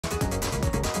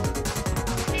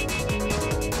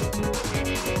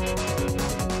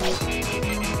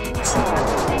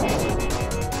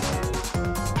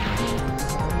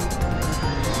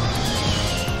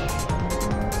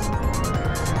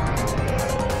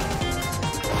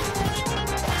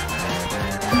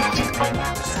Are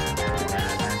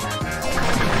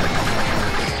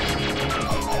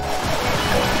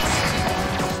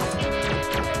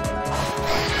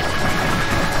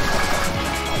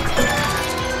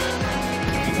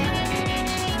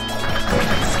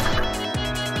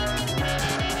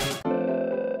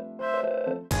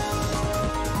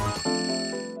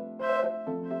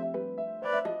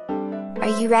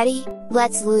you ready?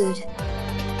 Let's loot!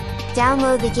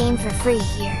 Download the game for free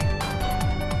here.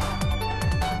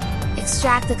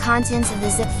 Extract the contents of the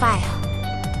zip file.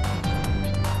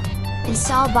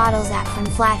 Install Bottles app from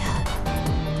Flathub.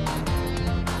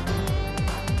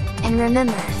 And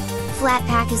remember, Flat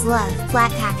Pack is love,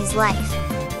 Flat Pack is life!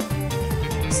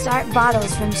 Start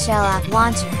Bottles from Shell App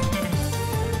Launcher.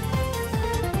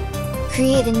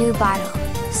 Create a new bottle,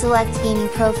 select Gaming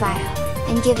Profile,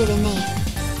 and give it a name.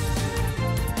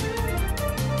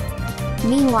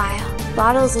 Meanwhile,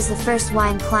 Bottles is the first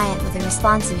wine client with a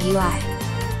responsive UI.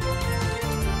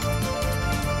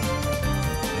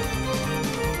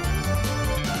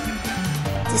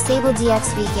 Disable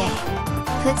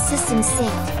DXVK, put System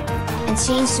Sync, and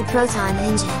change to Proton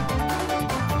engine.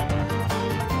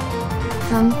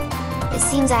 It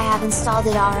seems I have installed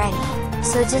it already,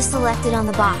 so just select it on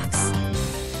the box.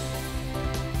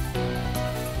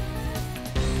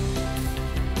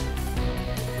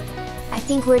 I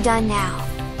think we're done now.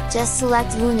 Just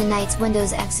select Luna Knight's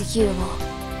Windows executable.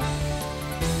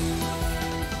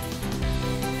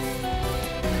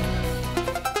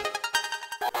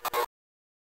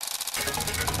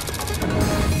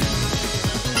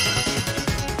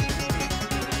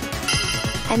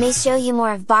 I may show you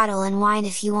more of Bottle and Wine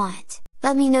if you want.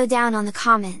 Let me know down on the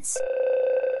comments.